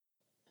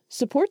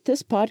Support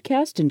this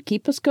podcast and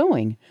keep us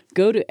going.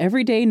 Go to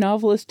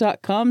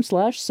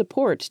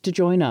everydaynovelist.com/support to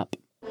join up.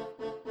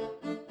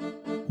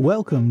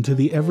 Welcome to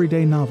The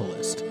Everyday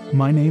Novelist.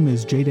 My name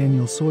is J.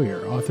 Daniel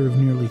Sawyer, author of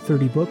nearly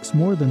 30 books,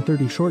 more than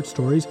 30 short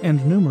stories,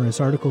 and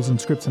numerous articles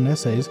and scripts and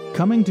essays,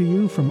 coming to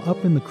you from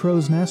up in the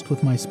crow's nest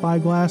with my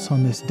spyglass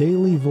on this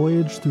daily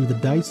voyage through the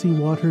dicey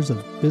waters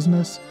of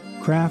business,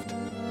 craft,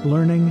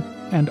 learning,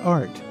 and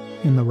art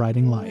in the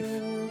writing life.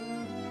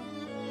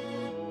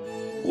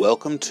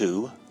 Welcome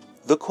to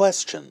The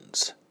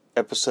Questions,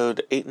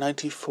 episode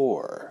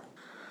 894.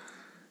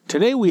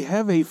 Today we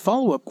have a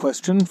follow-up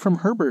question from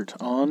Herbert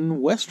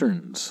on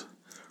Westerns.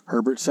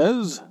 Herbert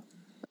says,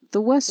 "The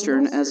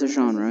Western as a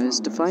genre is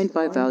defined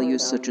by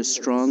values such as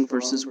strong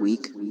versus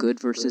weak, good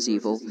versus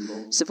evil,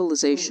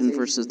 civilization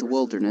versus the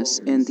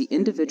wilderness, and the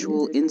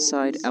individual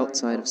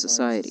inside-outside of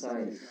society.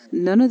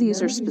 None of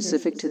these are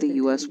specific to the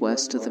U.S.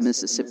 west of the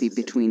Mississippi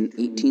between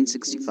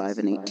 1865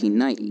 and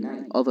 1890,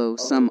 although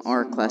some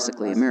are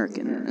classically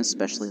American,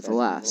 especially the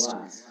last.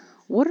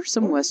 What are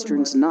some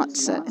Westerns not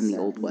set in the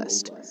Old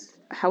West?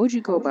 How would you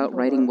go about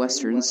writing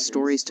Westerns,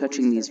 stories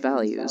touching these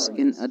values,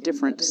 in a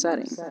different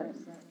setting?"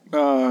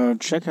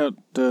 Check out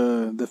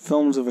the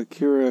films of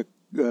Akira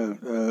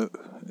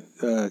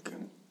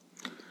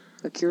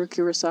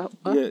Kurosawa?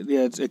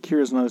 Yeah,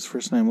 Akira's not his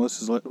first name.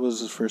 What was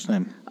his first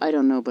name? I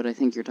don't know, but I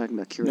think you're talking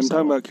about Kurosawa. I'm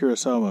talking about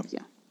Kurosawa.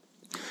 Yeah.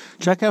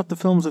 Check out the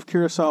films of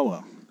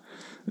Kurosawa.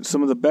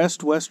 Some of the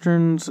best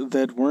Westerns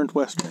that weren't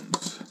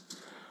Westerns.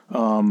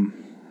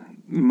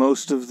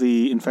 Most of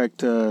a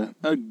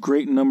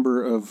great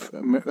number of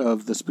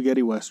the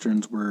spaghetti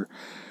Westerns were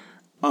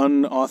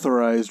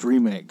unauthorized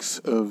remakes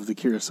of the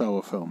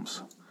Kurosawa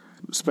films,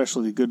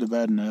 especially The Good, the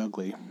Bad, and the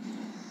Ugly,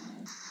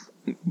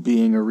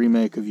 being a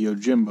remake of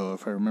Yojimbo,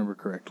 if I remember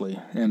correctly.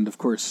 And, of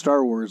course,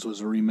 Star Wars was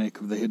a remake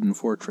of The Hidden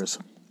Fortress.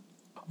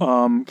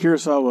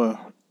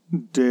 Kurosawa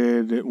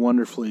did it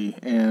wonderfully,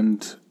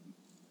 and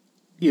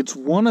it's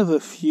one of the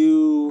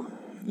few...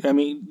 I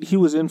mean, he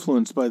was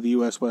influenced by the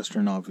U.S.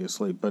 Western,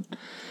 obviously, but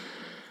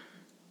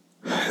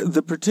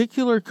the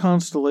particular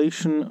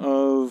constellation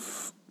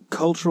of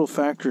cultural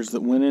factors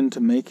that went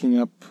into making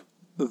up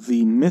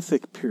the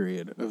mythic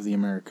period of the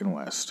American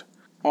West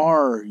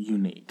are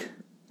unique.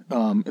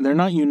 And they're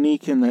not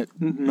unique in that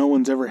no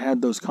one's ever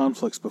had those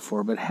conflicts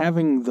before, but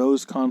having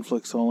those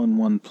conflicts all in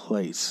one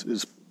place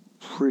is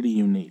pretty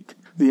unique.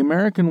 The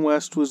American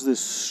West was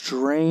this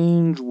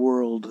strange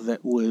world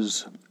that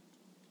was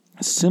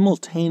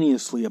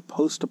simultaneously a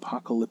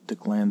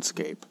post-apocalyptic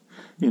landscape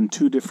in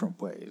two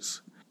different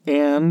ways,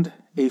 and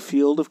a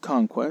field of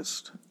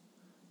conquest,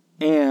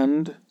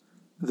 and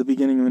the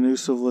beginning of a new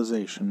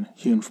civilization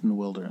hewn from the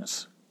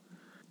wilderness.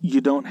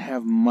 You don't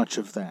have much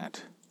of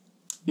that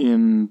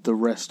in the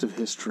rest of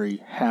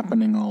history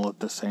happening all at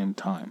the same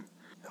time.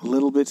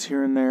 Little bits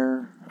here and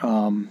there,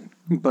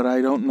 but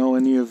I don't know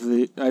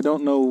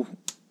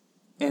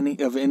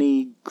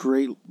any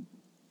great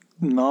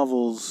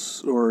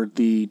novels or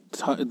the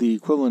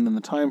equivalent in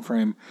the time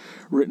frame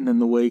written in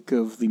the wake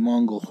of the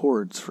Mongol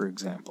hordes, for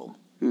example,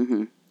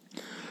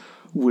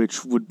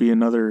 which would be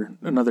another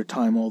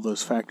time all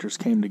those factors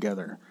came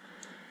together.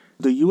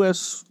 The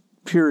U.S.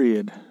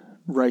 period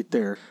right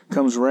there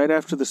comes right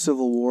after the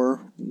Civil War,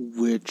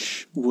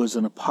 which was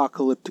an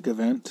apocalyptic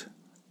event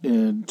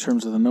in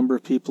terms of the number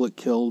of people it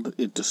killed.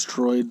 It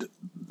destroyed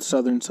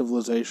Southern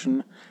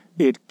civilization.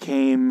 It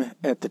came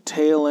at the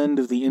tail end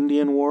of the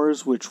Indian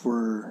Wars, which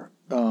were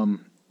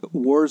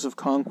wars of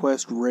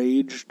conquest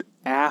raged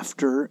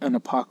after an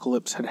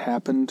apocalypse had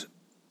happened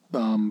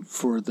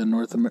for the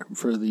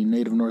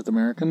native North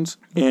Americans,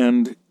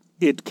 and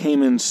it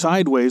came in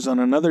sideways on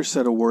another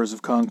set of wars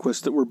of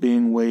conquest that were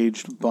being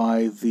waged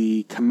by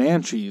the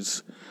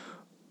Comanches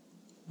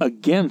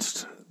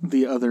against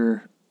the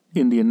other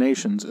Indian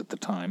nations at the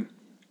time.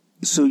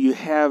 So you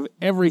have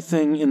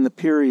everything in the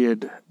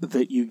period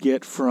that you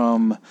get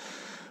from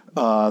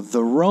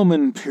the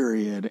Roman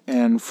period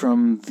and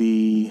from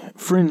the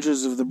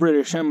fringes of the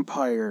British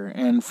Empire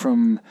and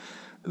from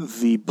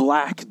the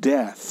Black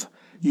Death.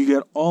 You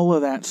get all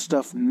of that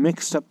stuff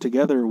mixed up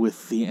together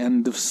with the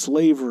end of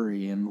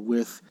slavery and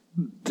with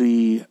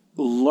the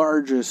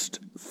largest,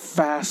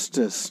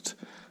 fastest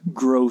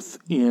growth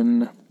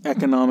in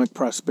economic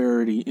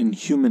prosperity in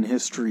human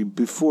history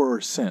before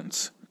or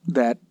since.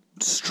 That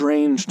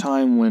strange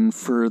time when,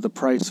 for the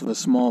price of a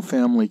small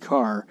family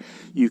car,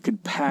 you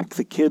could pack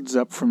the kids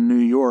up from New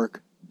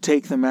York,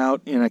 take them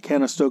out in a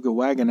Conestoga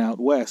wagon out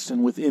west,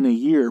 and within a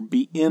year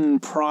be in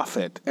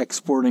profit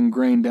exporting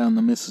grain down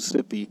the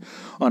Mississippi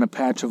on a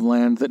patch of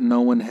land that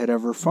no one had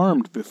ever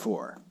farmed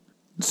before.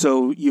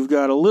 So you've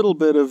got a little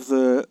bit of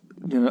the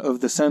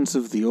sense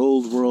of the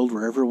old world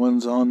where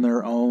everyone's on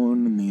their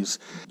own and these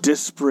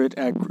disparate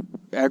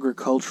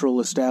agricultural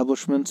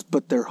establishments,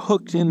 but they're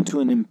hooked into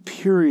an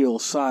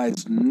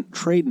imperial-sized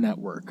trade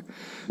network.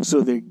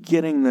 So they're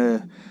getting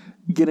the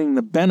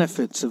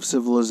benefits of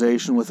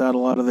civilization without a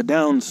lot of the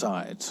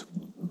downsides.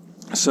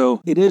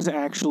 So it is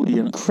actually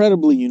an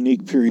incredibly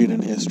unique period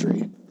in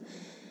history.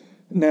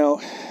 Now,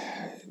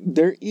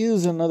 There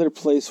is another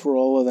place where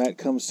all of that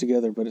comes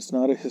together, but it's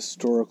not a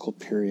historical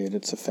period.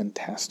 It's a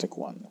fantastic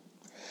one.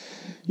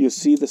 You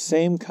see the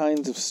same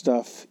kinds of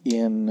stuff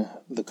in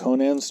the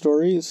Conan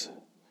stories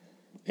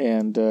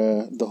and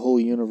the whole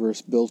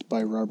universe built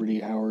by Robert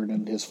E. Howard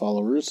and his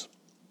followers,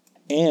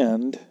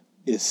 and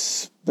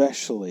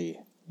especially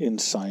in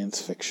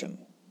science fiction.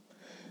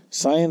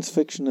 Science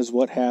fiction is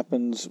what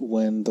happens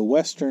when the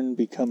Western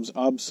becomes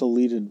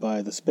obsoleted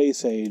by the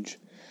space age,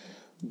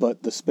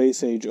 but the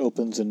space age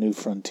opens a new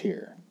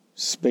frontier.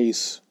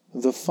 Space,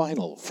 the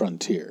final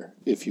frontier,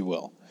 if you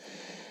will.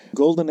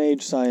 Golden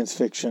Age science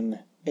fiction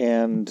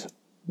and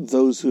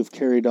those who have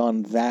carried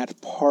on that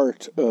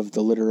part of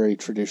the literary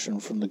tradition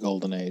from the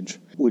Golden Age,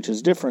 which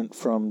is different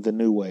from the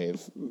New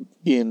Wave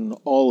in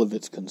all of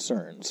its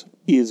concerns,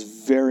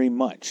 is very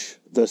much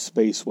the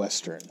space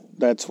Western.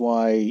 That's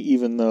why,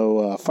 even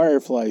though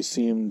Firefly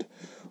seemed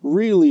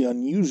really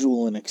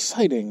unusual and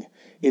exciting,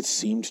 it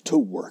seemed to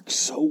work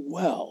so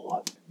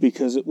well.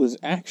 Because it was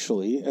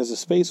actually, as a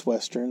space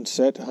Western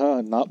set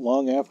not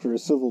long after a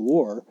Civil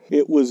War,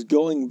 it was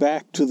going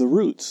back to the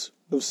roots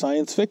of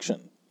science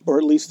fiction. Or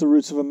at least the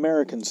roots of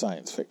American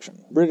science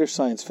fiction. British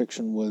science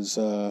fiction was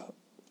a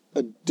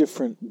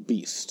different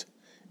beast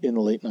in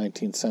the late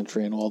 19th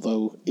century, and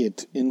although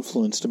it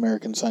influenced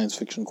American science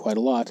fiction quite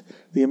a lot,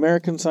 the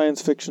American science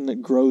fiction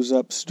that grows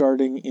up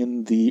starting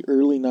in the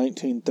early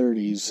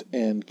 1930s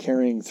and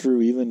carrying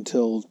through even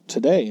till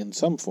today in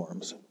some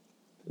forms,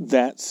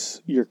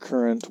 that's your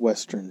current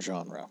Western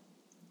genre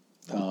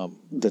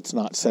that's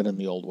not set in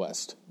the Old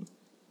West.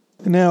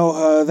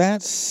 Now,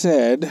 that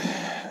said,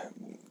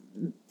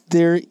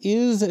 there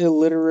is a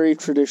literary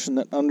tradition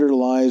that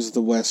underlies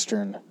the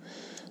Western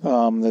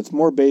that's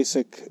more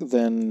basic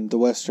than the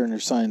Western or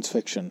science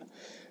fiction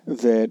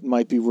that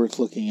might be worth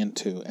looking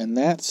into, and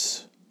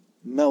that's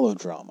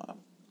melodrama.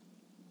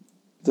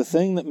 The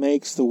thing that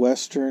makes the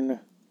Western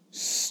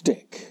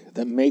stick,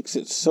 that makes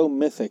it so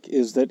mythic,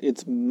 is that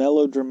it's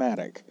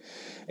melodramatic.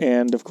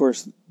 And, of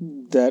course,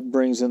 that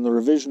brings in the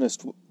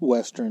revisionist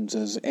Westerns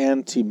as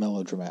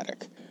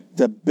anti-melodramatic.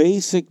 The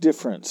basic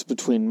difference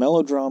between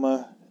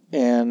melodrama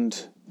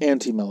and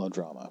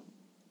anti-melodrama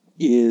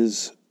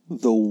is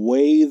the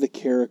way the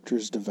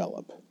characters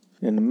develop.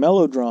 In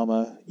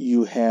melodrama,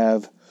 you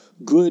have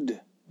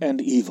good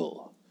and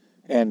evil,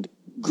 and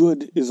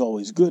good is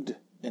always good,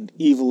 and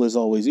evil is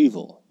always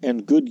evil,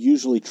 and good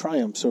usually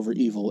triumphs over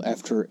evil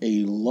after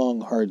a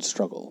long, hard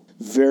struggle.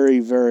 Very,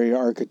 very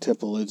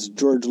archetypal. It's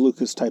George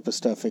Lucas type of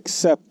stuff,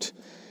 except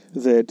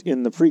that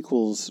in the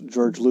prequels,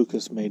 George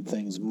Lucas made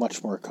things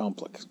much more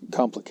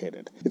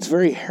complicated. It's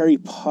very Harry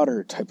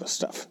Potter type of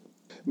stuff.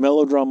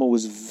 Melodrama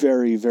was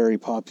very, very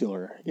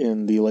popular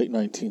in the late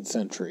 19th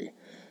century,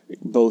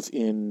 both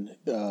in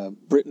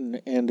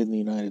Britain and in the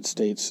United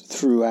States,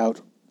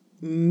 throughout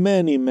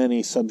many,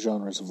 many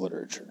subgenres of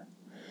literature.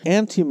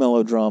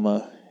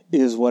 Anti-melodrama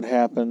is what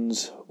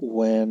happens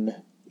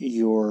when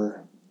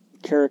your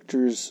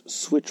characters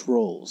switch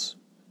roles.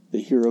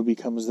 The hero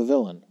becomes the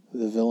villain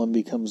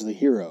becomes the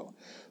hero,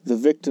 the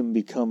victim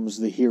becomes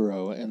the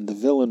hero, and the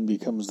villain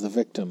becomes the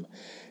victim,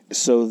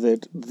 so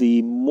that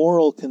the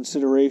moral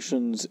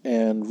considerations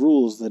and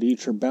rules that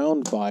each are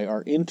bound by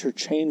are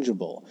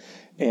interchangeable,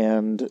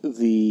 and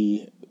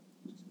the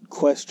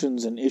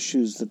questions and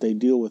issues that they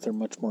deal with are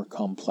much more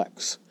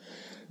complex.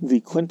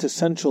 The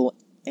quintessential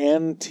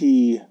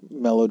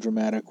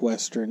anti-melodramatic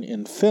Western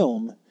in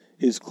film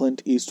is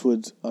Clint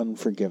Eastwood's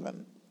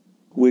Unforgiven,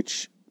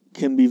 which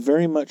can be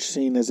very much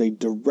seen as a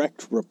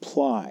direct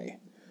reply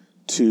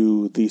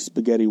to the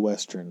spaghetti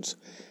Westerns.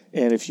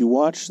 And if you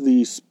watch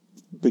the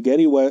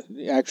spaghetti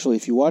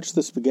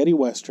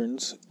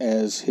Westerns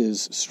as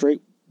his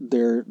straight,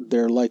 they're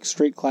like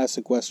straight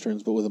classic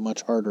Westerns, but with a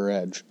much harder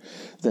edge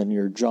than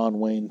your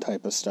John Wayne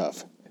type of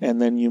stuff. And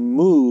then you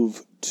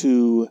move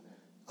to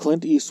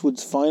Clint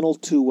Eastwood's final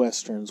two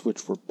Westerns,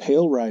 which were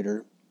Pale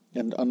Rider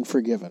and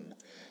Unforgiven.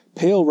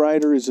 Pale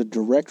Rider is a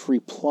direct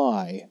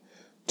reply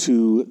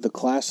to the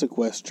classic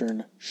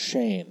Western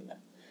Shane.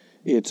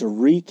 It's a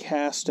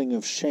recasting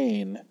of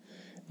Shane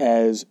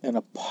as an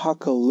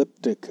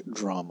apocalyptic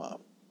drama.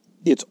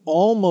 It's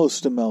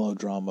almost a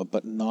melodrama,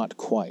 but not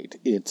quite.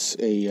 It's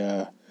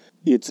a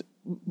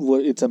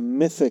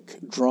mythic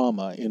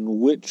drama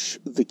in which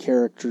the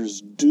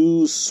characters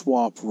do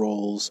swap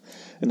roles,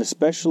 and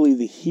especially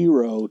the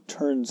hero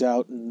turns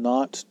out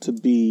not to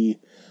be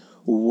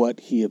what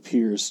he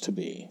appears to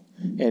be.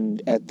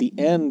 And at the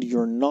end,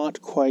 you're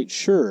not quite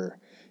sure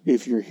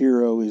if your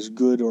hero is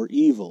good or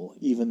evil,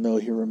 even though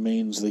he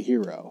remains the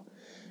hero.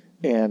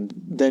 And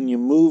then you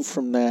move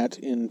from that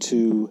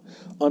into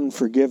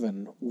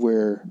Unforgiven,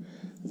 where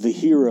the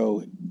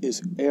hero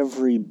is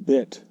every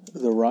bit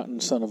the rotten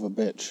son of a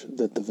bitch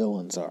that the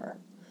villains are.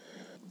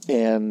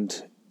 And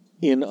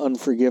in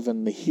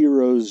Unforgiven, the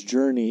hero's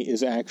journey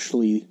is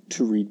actually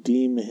to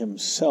redeem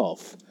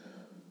himself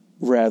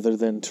rather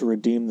than to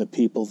redeem the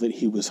people that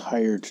he was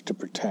hired to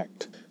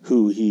protect,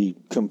 who he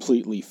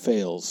completely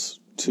fails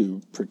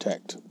to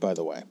protect, by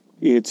the way.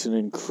 It's an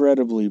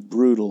incredibly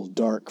brutal,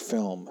 dark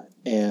film,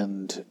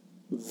 and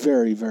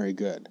very, very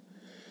good.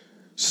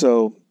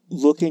 So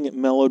looking at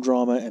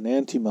melodrama and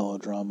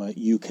anti-melodrama,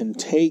 you can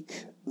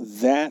take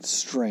that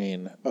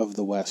strain of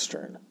the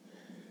Western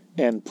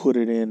and put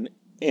it in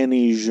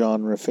any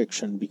genre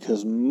fiction,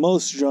 because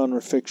most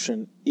genre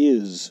fiction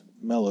is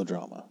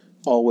melodrama.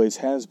 Always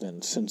has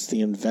been since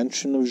the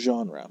invention of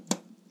genre.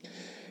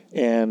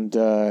 And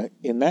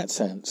in that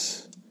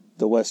sense,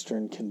 the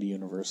Western can be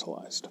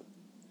universalized.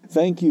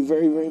 Thank you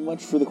very, very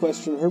much for the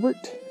question,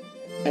 Herbert,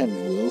 and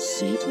we'll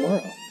see you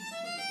tomorrow.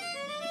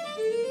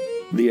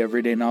 The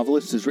Everyday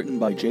Novelist is written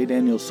by J.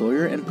 Daniel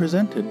Sawyer and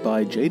presented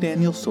by J.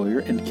 Daniel Sawyer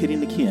and Kitty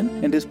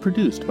McKeon, and is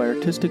produced by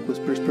Artistic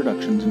Whispers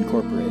Productions,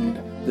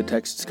 Incorporated. The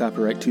text is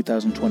copyright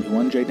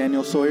 2021 J.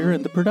 Daniel Sawyer,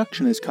 and the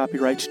production is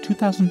copyright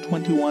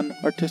 2021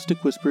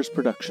 Artistic Whispers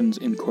Productions,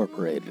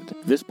 Incorporated.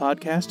 This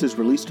podcast is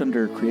released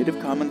under a Creative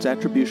Commons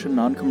Attribution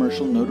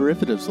Non-Commercial No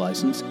Derivatives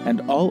license,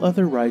 and all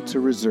other rights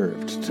are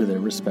reserved to their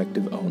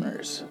respective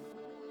owners.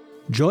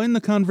 Join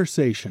the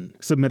conversation.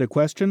 Submit a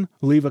question,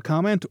 leave a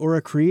comment, or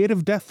a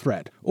creative death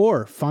threat.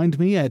 Or find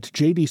me at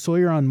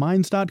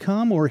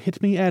jdsawyeronminds.com or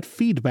hit me at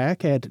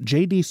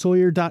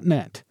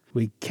feedback@jdsawyer.net.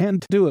 We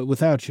can't do it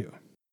without you.